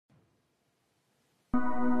Way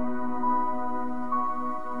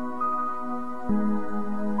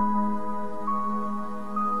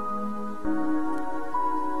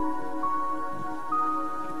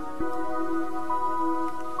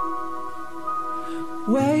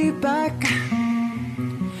back,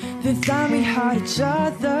 the time we had each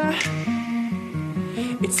other.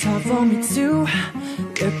 It's hard for me to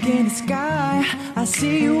look in the sky. I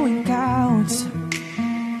see you in clouds.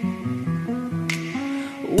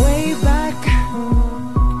 Way back,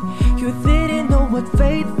 you didn't know what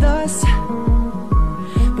fate does,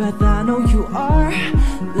 but I know you are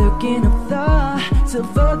looking up the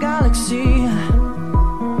silver galaxy.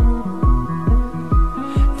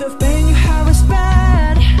 The pain you have is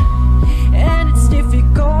bad, and it's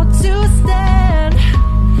difficult to stand,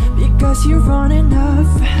 because you're running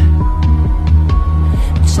off,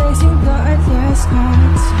 chasing the endless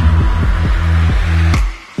nights.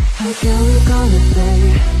 How can we gonna play?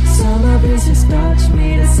 Summer breezes touch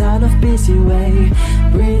me, the sound of busy way,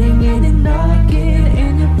 breathing in and knocking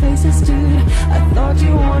in your place I stood. I thought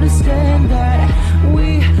you understand that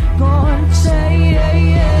we gon'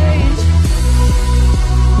 change.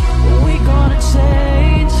 We gonna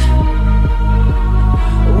change.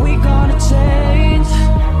 We gonna change.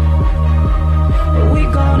 We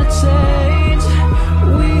gonna change.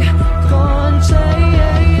 We gonna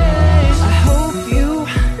change. I hope you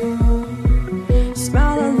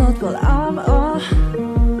smile a lot while I'm away.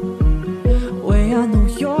 I know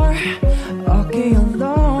you're okay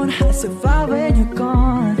alone. I survive when you're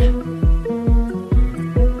gone.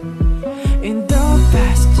 In the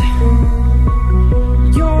past,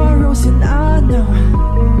 you're a rose and I know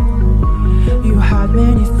you had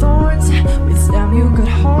many thorns. With them you got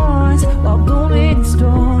horns while blooming in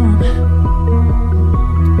storm.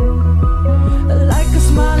 Like a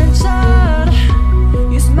smiling child,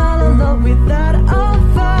 you smile a lot with that I'm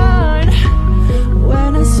fine.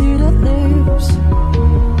 When I see the lips,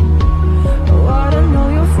 oh, I don't know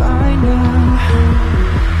you'll find out.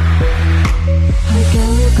 How can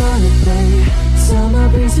we gonna play? Summer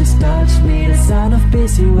breezes touch me, the sound of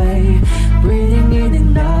busy way, breathing in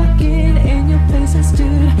and knocking in your place I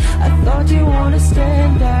stood. I thought you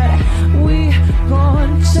understand that we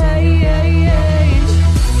gon' change.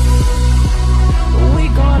 We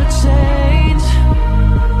gonna change.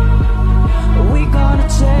 We gonna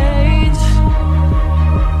change.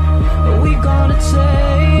 We gonna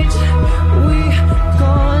change. We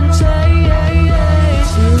gonna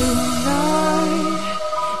change. Tonight,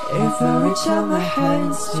 if I reach out my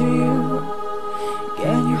hands to you,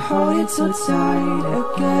 can you hold it so tight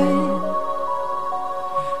again?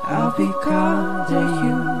 I'll become the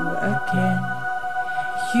you again.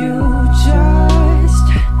 You just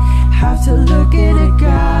have to look at a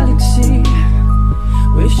galaxy,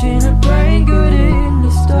 wishing and praying good in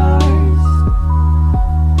the stars.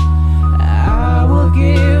 I will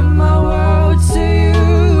give my world to you.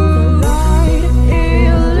 The light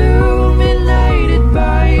illuminated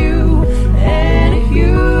by you, and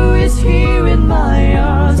you is here in my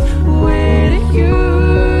arms with you.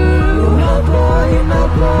 My boy, my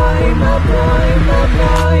boy, my boy, my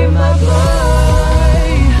boy, my boy.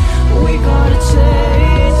 We gonna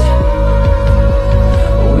change.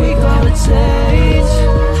 We gonna change.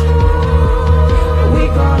 We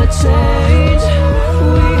gonna change.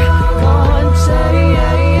 We gonna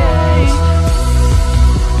change.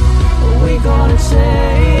 We gonna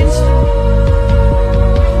change.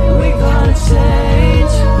 We gonna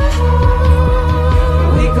change.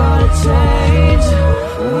 We gonna change.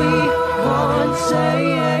 We gonna change.